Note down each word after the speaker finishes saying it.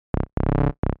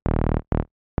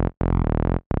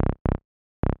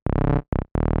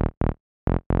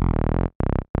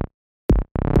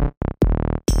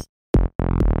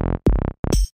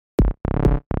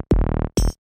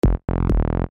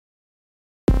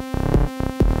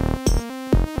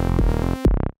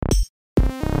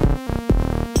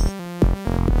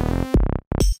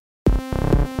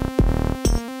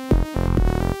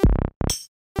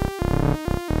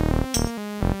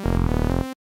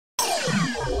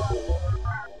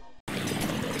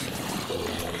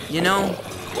You know,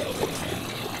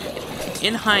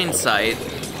 in hindsight,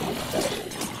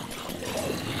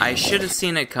 I should have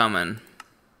seen it coming.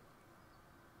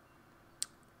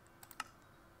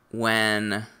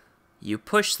 When you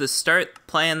push the start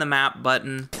playing the map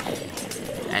button,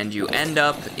 and you end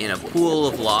up in a pool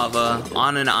of lava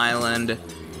on an island,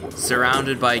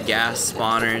 surrounded by gas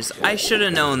spawners. I should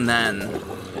have known then.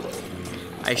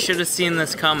 I should have seen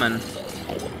this coming.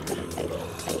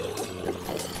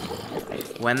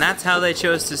 When that's how they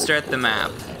chose to start the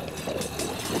map,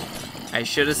 I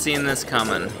should have seen this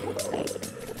coming.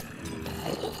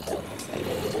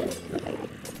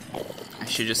 I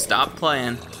should just stop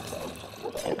playing.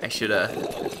 I should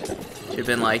have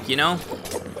been like, you know,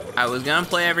 I was gonna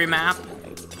play every map,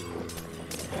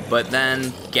 but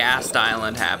then GHAST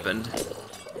Island happened.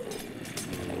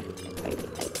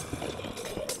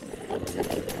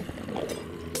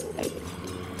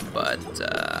 But,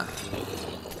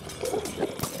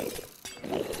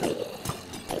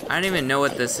 I don't even know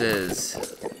what this is.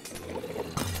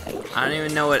 I don't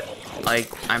even know what, like,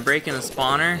 I'm breaking a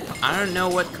spawner. I don't know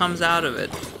what comes out of it.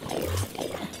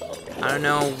 I don't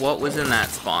know what was in that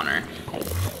spawner.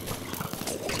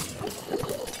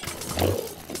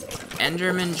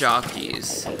 Enderman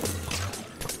jockeys.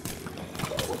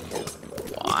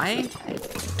 Why?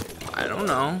 I don't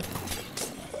know.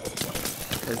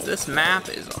 Because this map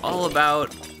is all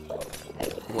about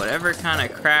whatever kind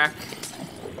of crack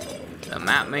the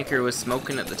map maker was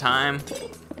smoking at the time.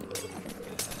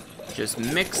 Just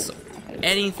mix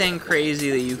anything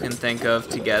crazy that you can think of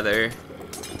together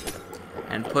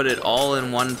and put it all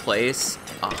in one place,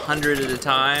 100 at a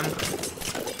time,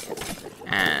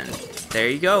 and there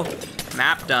you go.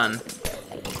 Map done.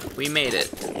 We made it.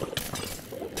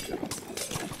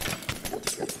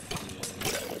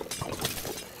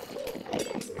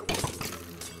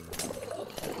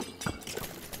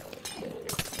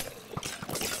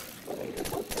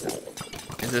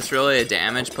 Is this really a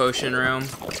damage potion room?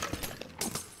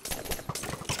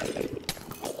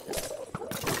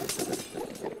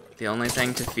 The only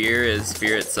thing to fear is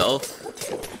fear itself.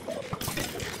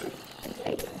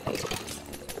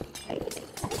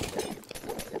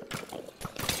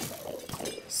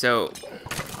 So,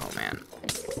 oh man.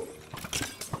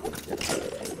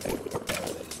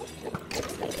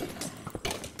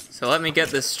 So let me get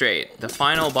this straight. The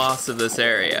final boss of this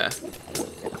area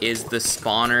is the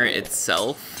spawner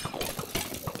itself.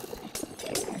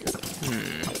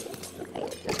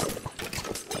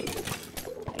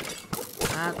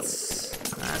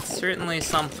 That's certainly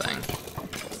something.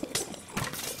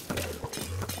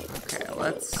 Okay,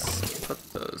 let's put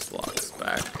those blocks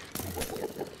back.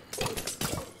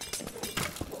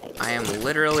 I am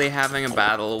literally having a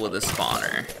battle with a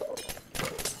spawner.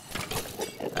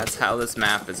 That's how this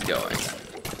map is going.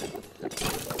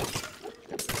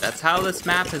 That's how this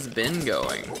map has been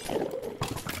going.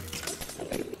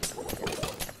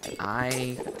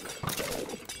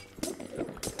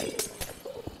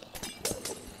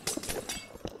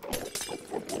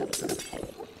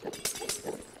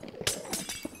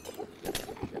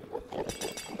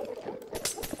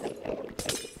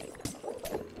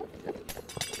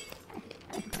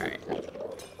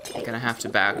 Gonna have to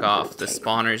back off. The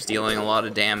spawner's dealing a lot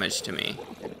of damage to me.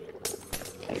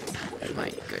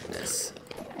 My goodness.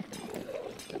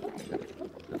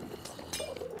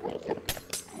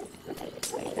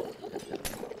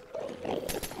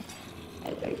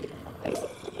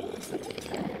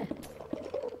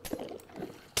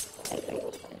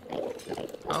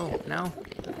 Oh, no.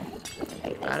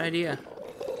 Bad idea.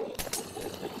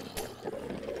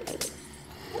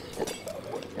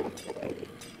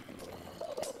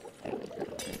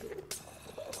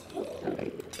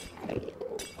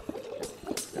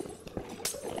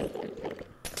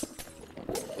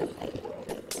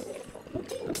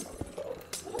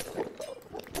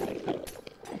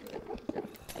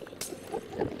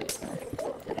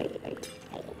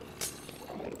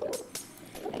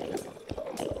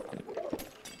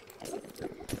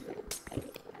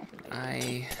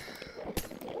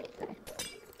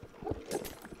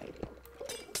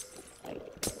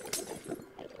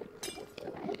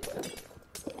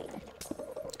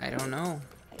 I don't know.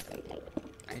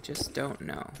 I just don't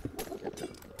know.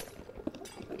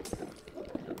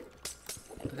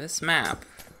 This map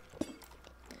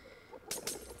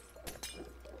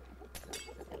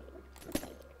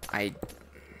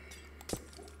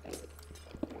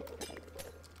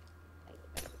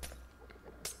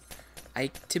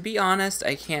to be honest,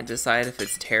 I can't decide if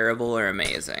it's terrible or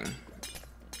amazing.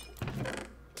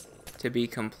 To be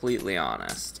completely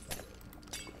honest.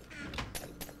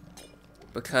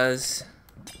 Because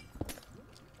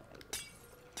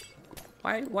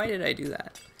Why did I do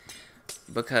that?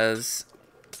 Because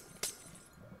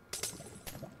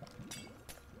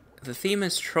the theme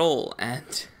is troll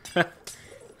and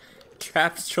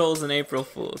traps, trolls, and April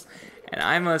Fools. And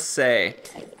I must say,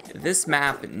 this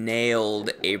map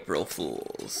nailed April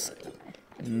Fools.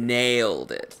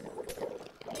 Nailed it.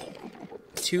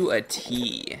 To a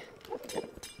T.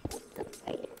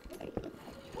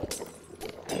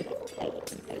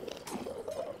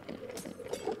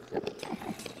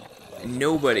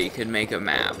 Nobody could make a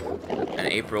map, an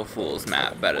April Fool's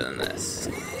map, better than this.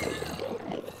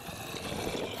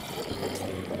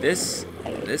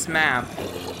 This map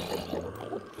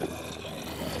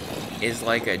is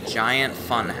like a giant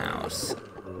funhouse.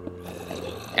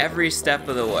 Every step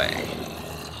of the way.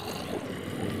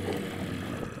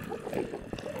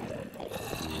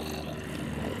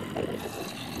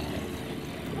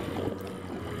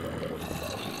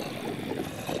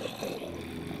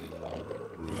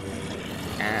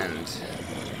 And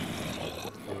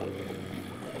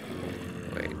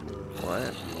wait,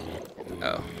 what?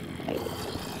 Oh.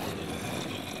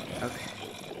 Okay.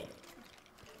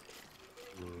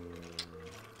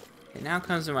 It now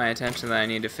comes to my attention that I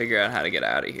need to figure out how to get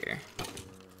out of here.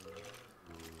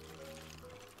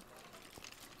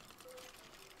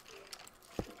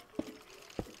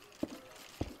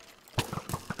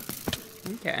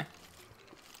 Okay.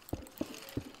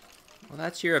 Well,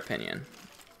 that's your opinion.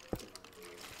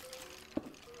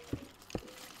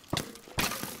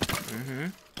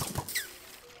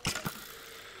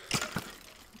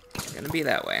 It's gonna be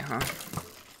that way, huh?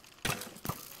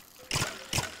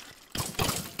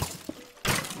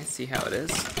 I see how it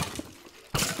is.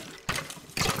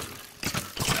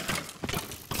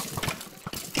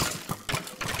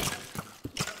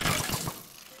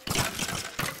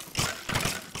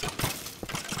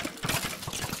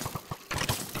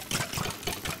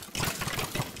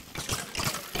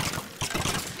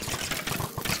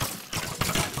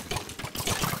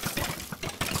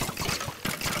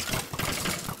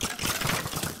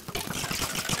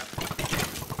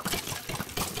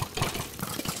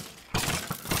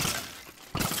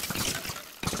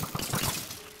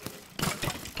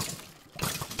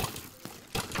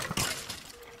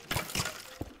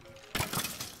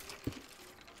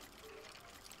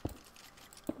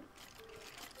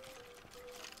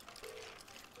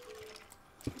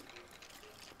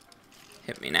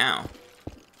 Hit me now.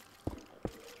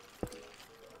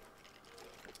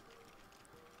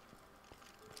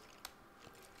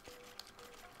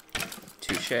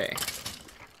 Touché.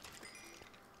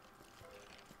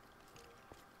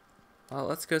 Well,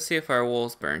 let's go see if our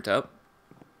wool's burnt up.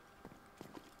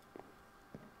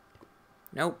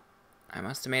 Nope. I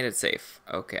must have made it safe.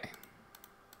 Okay.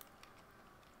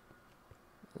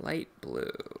 Light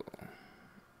blue.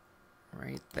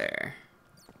 Right there.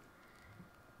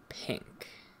 Pink.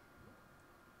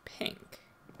 Pink.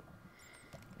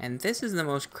 And this is the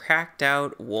most cracked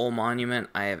out wool monument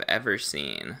I have ever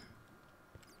seen.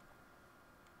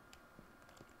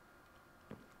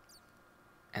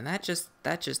 And that just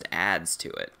adds to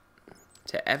it.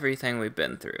 To everything we've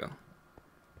been through.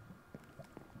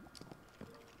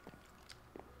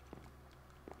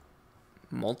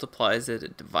 Multiplies it,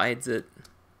 it divides it.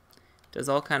 Does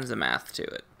all kinds of math to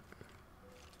it.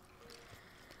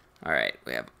 Alright,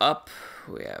 we have up,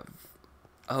 we have...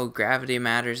 Oh, Gravity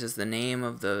Matters is the name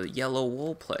of the yellow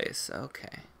wool place.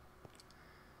 Okay.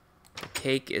 The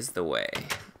cake is the way.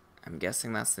 I'm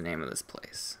guessing that's the name of this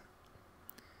place.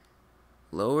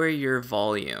 Lower your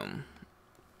volume.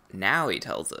 Now he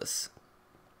tells us.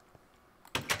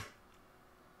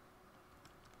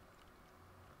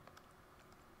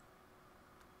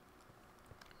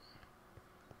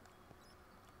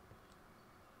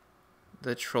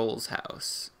 The troll's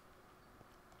house.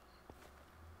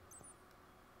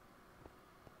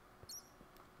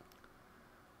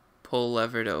 Pull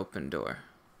lever to open door.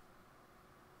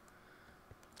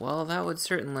 Well, that would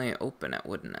certainly open it,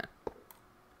 wouldn't it?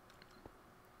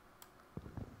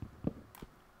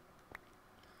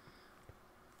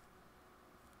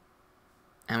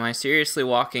 Am I seriously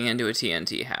walking into a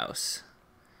TNT house?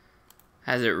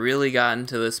 Has it really gotten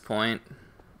to this point?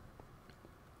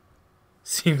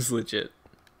 Seems legit.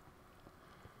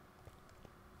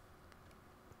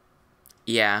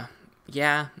 Yeah,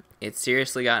 it's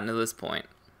seriously gotten to this point.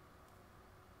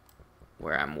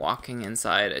 Where I'm walking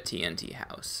inside a TNT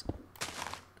house.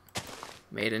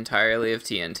 Made entirely of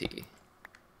TNT.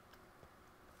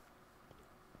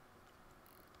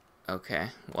 Okay,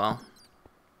 well.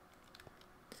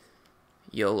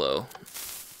 YOLO.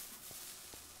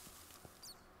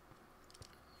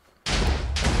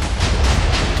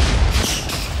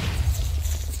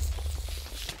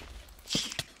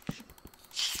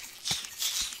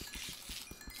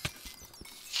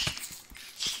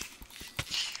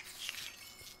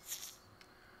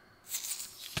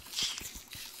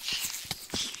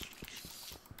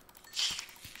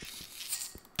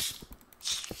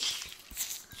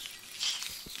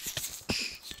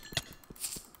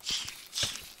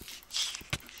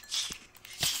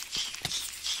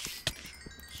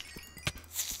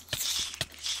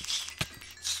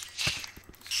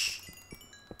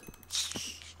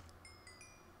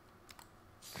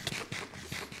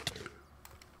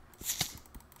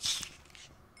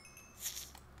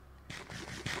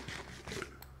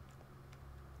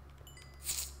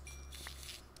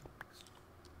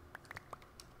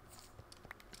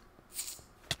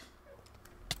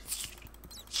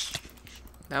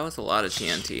 That was a lot of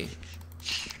TNT.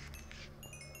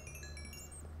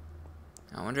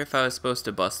 I wonder if I was supposed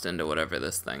to bust into whatever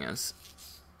this thing is.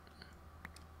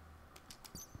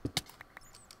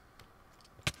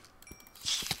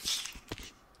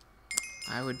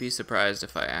 I would be surprised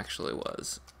if I actually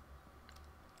was.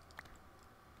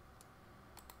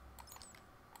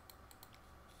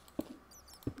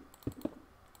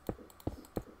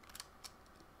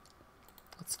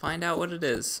 Let's find out what it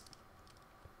is.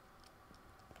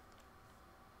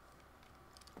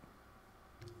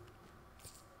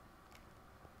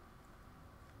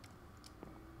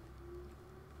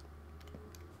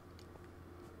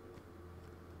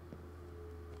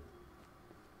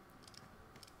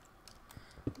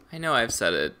 I know I've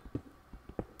said it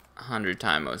 100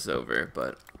 times over,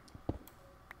 but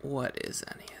what is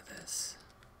any of this?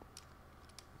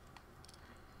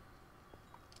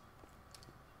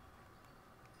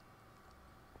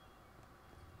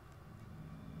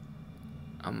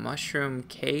 A mushroom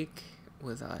cake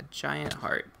with a giant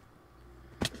heart.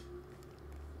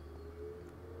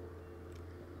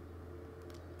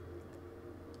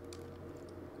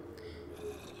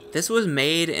 This was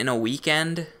made in a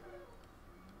weekend.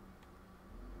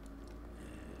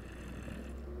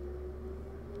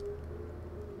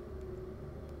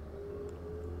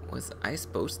 Was I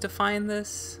supposed to find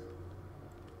this?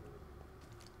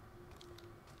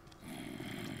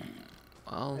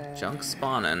 Well, junk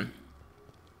spawning.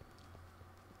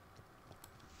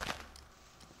 I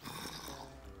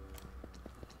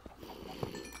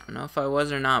don't know if I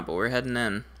was or not, but we're heading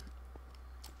in.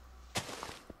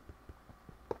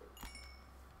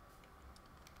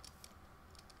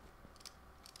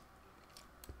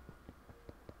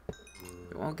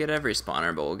 We won't get every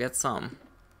spawner, but we'll get some.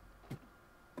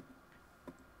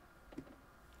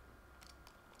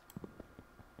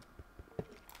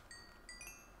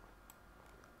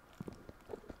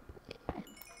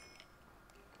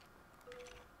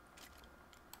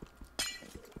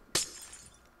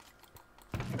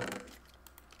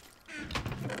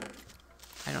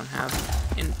 I don't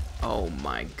have in. Oh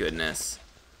my goodness.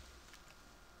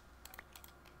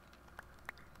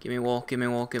 Give me wool, give me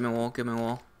wool, give me wool, give me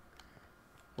wool.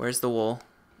 Where's the wool?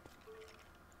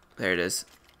 There it is.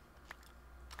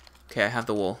 Okay, I have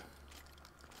the wool.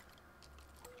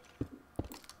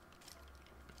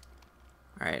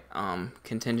 Alright,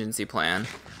 contingency plan.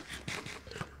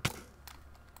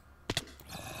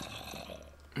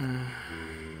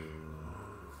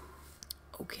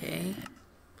 Okay.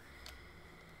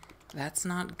 That's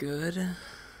not good.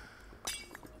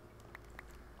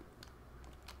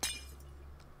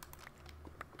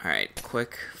 Alright,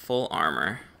 quick, full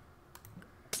armor.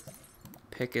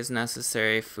 Pick is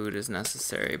necessary, food is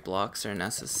necessary, blocks are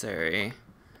necessary,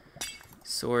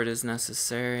 sword is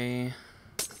necessary.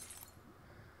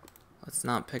 Let's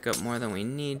not pick up more than we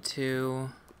need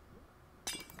to.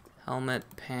 Helmet,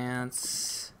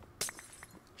 pants,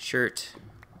 shirt.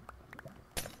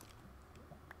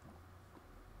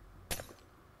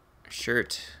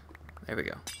 Shirt. There we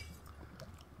go.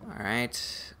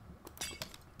 Alright.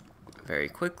 Very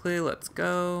quickly, let's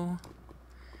go.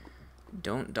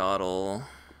 Don't dawdle.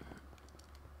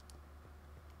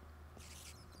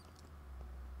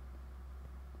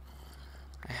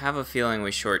 I have a feeling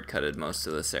we shortcutted most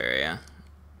of this area.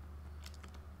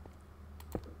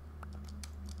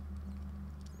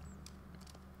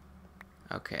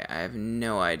 Okay, I have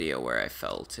no idea where I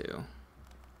fell to.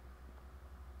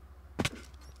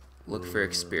 Look for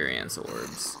experience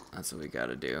orbs. That's what we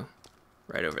gotta do.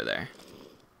 Right over there.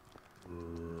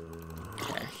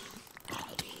 Okay.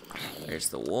 There's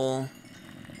the wool.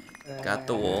 Got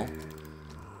the wool.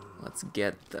 Let's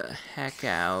get the heck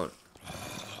out.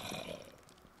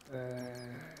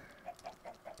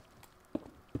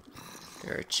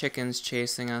 There are chickens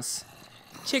chasing us.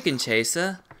 Chicken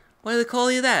chaser? Why do they call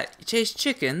you that? You chase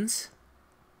chickens?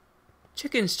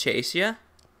 Chickens chase ya?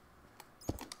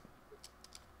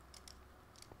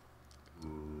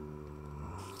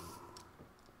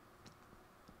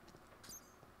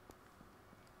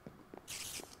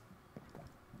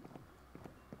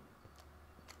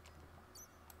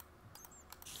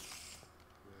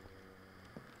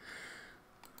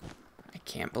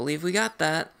 Can't believe we got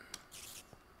that.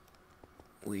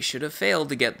 We should have failed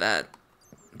to get that,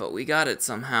 but we got it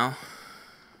somehow.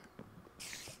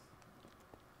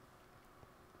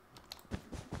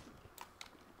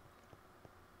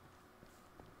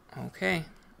 Okay.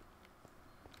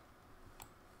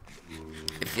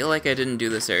 I feel like I didn't do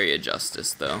this area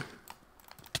justice, though.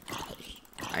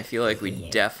 I feel like we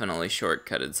definitely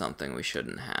shortcutted something we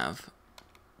shouldn't have.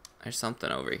 There's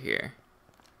something over here.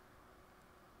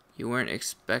 You weren't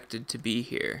expected to be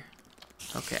here.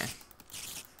 Okay.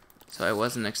 So I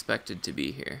wasn't expected to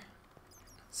be here.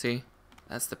 See?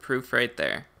 That's the proof right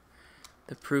there.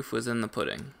 The proof was in the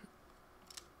pudding.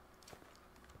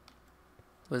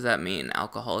 What does that mean?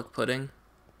 Alcoholic pudding?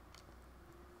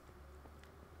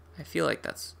 I feel like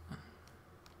that's...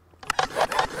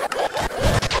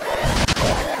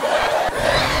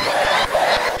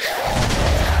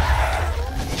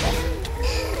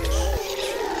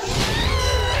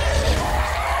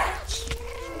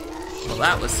 Well,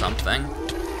 that was something,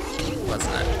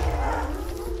 wasn't it?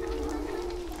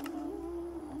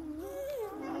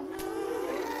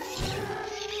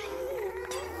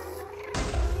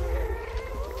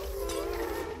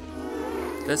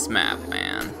 This map,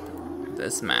 man.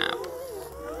 This map.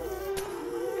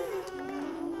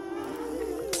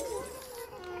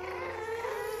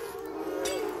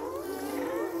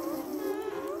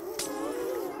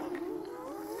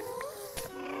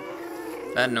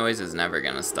 That noise is never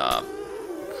gonna stop.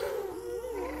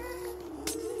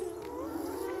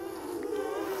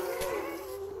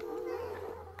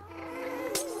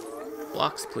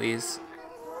 Blocks, please.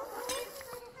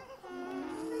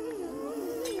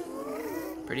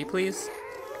 Pretty please?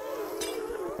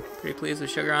 Pretty please with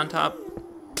sugar on top?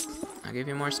 I'll give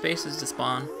you more spaces to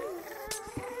spawn.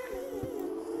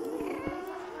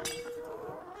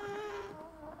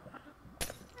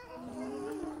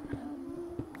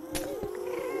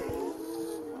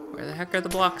 Where the heck are the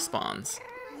block spawns?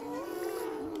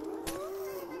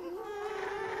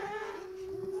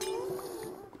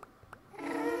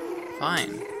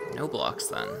 Fine. No blocks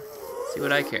then. See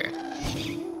what I care.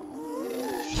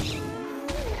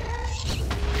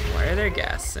 Why are there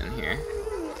ghasts in here?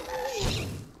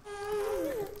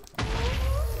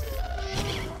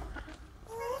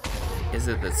 Is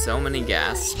it that so many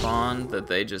ghasts spawned that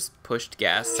they just pushed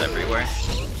ghasts everywhere?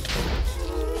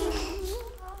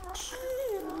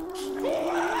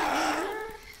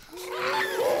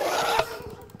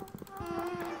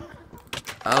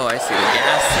 Oh, I see. The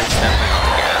ghasts are stepping on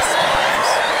the gas spawners.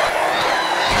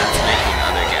 That's making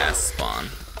other ghasts spawn.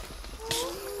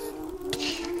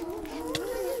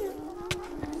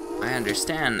 I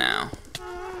understand now.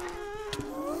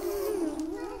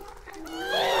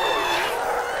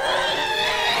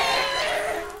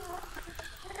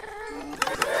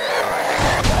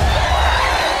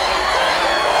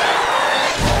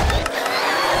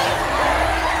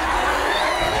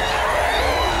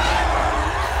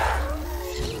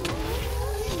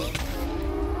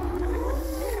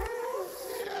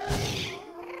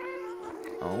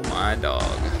 Oh my dog.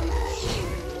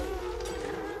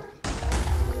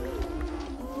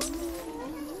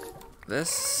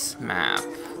 This map,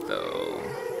 though.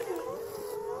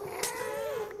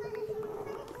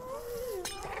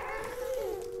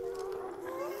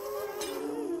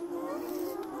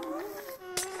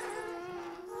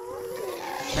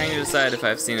 Trying to decide if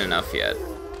I've seen enough yet.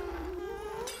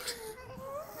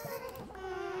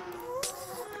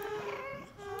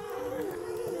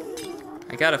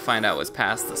 I gotta find out what's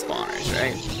past the spawners,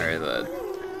 right? Or the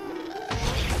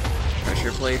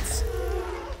pressure plates.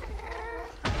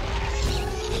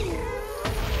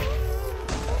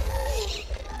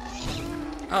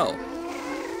 Oh.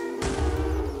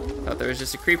 Thought there was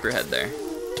just a creeper head there.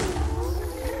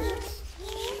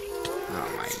 Oh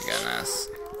my goodness.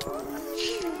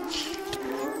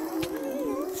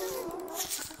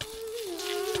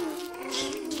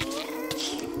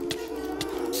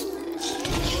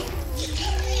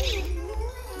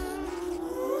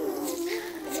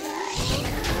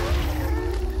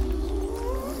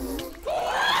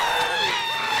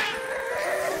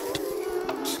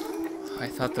 I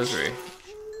thought those were...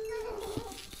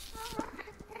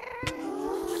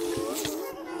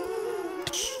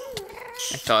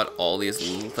 I thought all these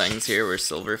little things here were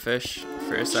silverfish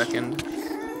for a second.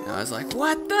 And I was like,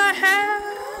 what the hell?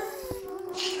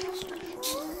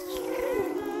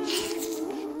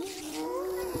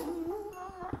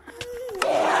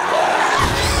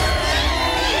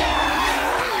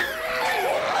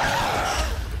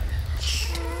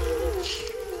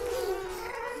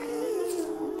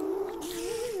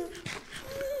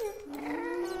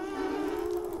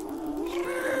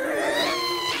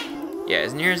 Yeah,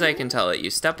 as near as I can tell it, you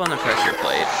step on the pressure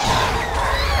plate.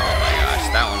 Oh my gosh,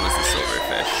 that one was the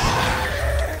silverfish.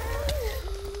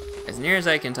 As near as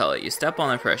I can tell it, you step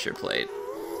on the pressure plate,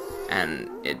 and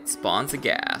it spawns a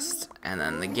ghast, and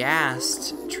then the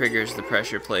ghast triggers the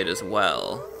pressure plate as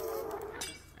well.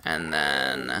 And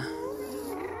then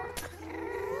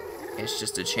it's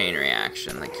just a chain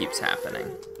reaction that keeps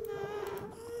happening.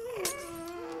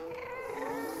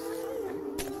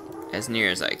 As near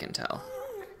as I can tell.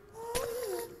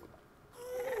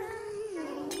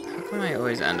 How come come I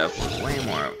always end up with way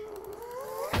more?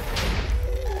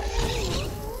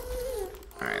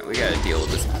 Alright, we gotta deal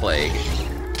with this plague.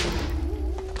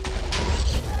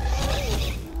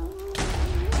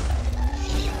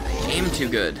 Aim too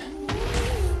good.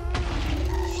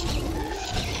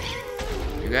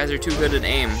 You guys are too good at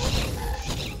aim.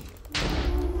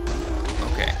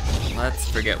 Okay, let's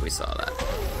forget we saw that.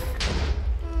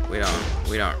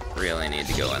 We don't really need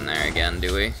to go in there again,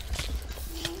 do we?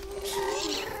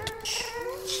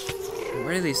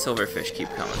 Where do these silverfish keep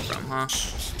coming from, huh?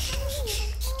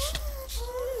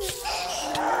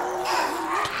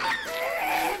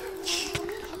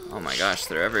 Oh my gosh,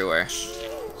 they're everywhere.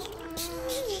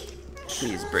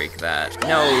 Please break that.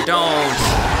 No, don't!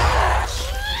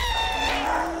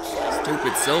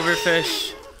 Stupid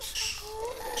silverfish.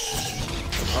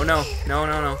 Oh no, no,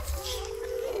 no, no.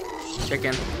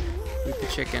 Chicken. Eat the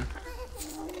chicken.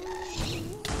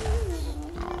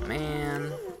 Oh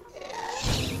man.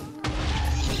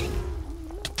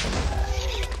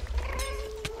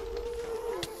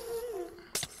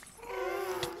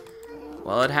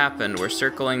 Well, it happened. We're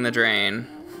circling the drain.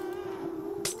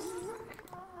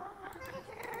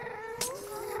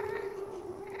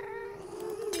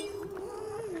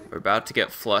 We're about to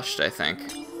get flushed, I think.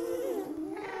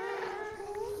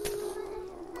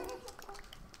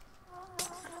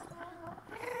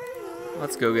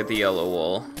 Let's go get the yellow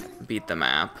wool. Beat the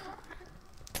map.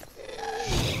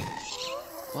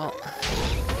 Well,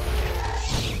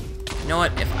 you know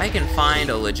what? If I can find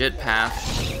a legit path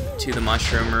to the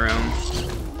mushroom room,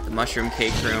 the mushroom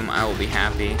cake room, I will be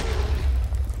happy.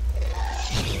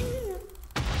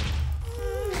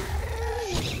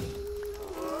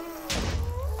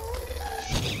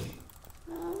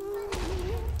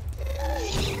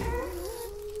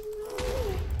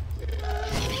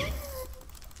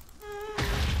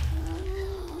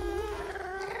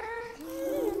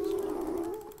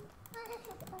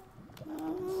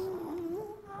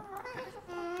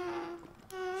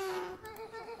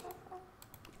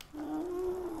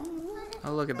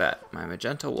 Oh, look at that. My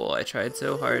magenta wool. I tried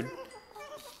so hard.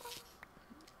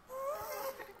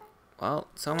 Well,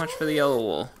 so much for the yellow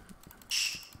wool.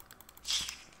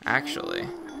 Actually.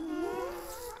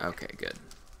 Okay, good.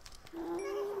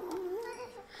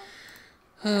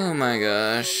 Oh my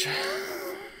gosh.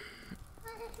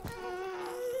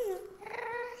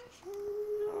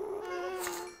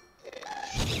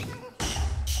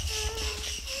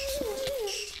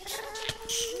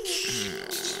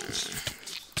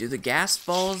 Do the ghast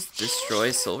balls destroy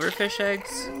silverfish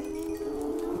eggs?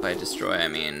 By destroy, I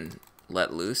mean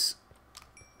let loose.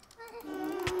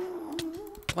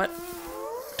 What?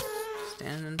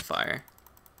 Stand in fire.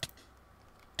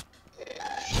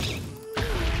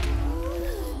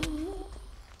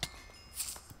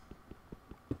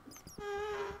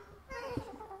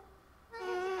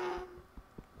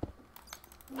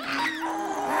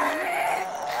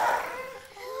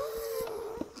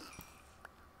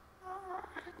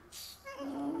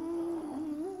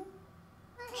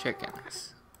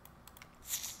 Chickens.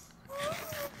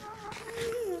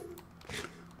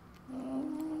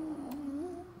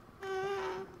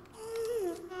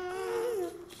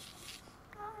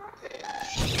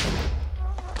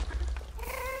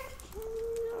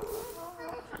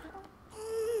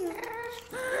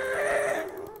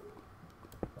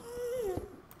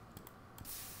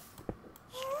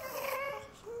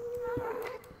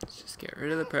 Let's just get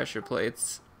rid of the pressure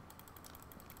plates.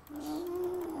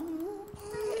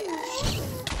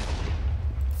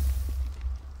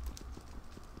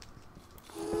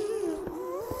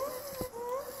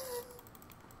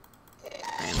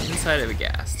 Inside of a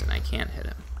ghast, and I can't hit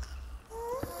him.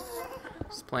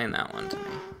 Explain that one to me.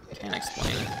 Can't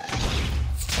explain it.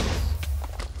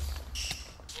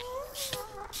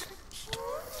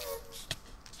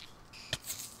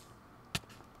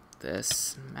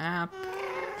 This map.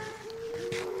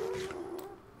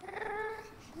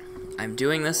 I'm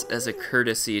doing this as a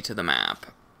courtesy to the map,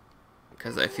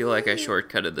 because I feel like I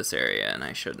shortcutted this area and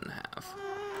I shouldn't have.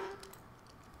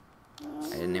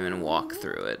 I didn't even walk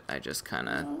through it. I just kind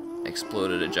of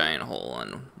exploded a giant hole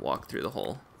and walked through the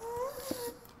hole.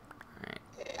 Alright.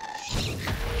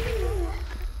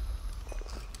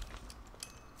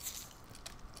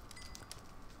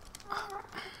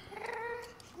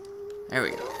 There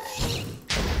we go.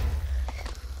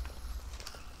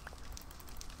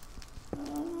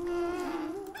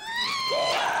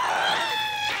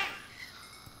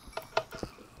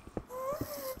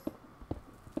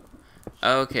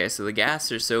 Okay, so the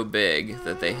ghasts are so big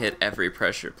that they hit every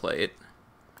pressure plate.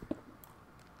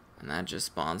 And that just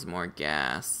spawns more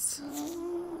ghasts.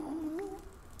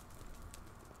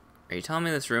 Are you telling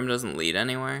me this room doesn't lead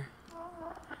anywhere?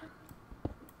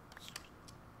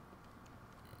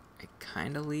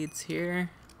 kinda leads here.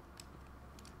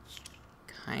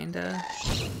 Kinda.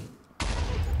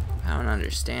 I don't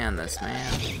understand this,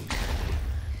 man.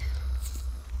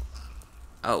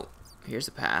 Oh, here's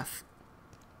a path.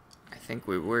 I think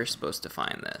we were supposed to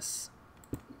find this.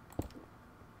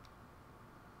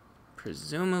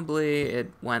 Presumably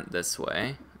it went this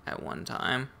way at one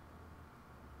time.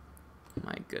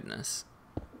 My goodness.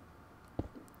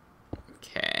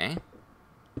 Okay.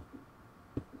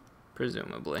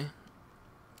 Presumably.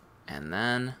 And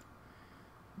then,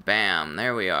 bam,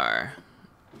 there we are.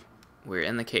 We're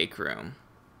in the cake room.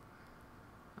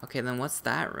 Okay, then what's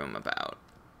that room about?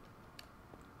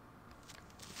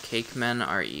 Cake men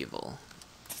are evil.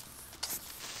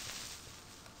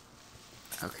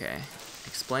 Okay,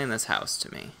 explain this house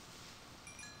to me.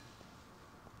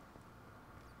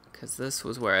 Because this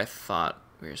was where I thought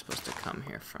we were supposed to come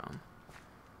here from.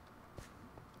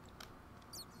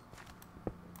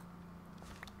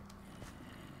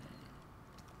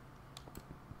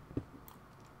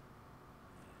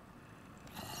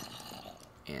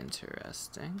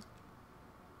 Interesting.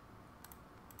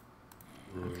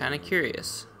 I'm kind of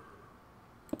curious.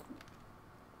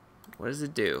 What does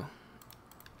it do?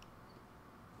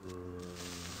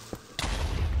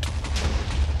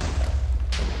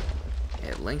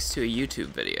 It links to a YouTube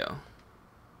video.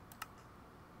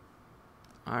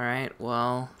 Alright,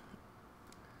 well,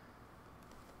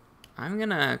 I'm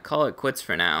gonna call it quits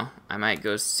for now. I might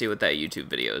go see what that YouTube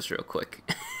video is real quick.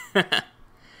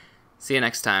 See you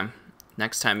next time.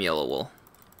 Next time, Yellow Wool.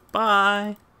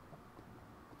 Bye!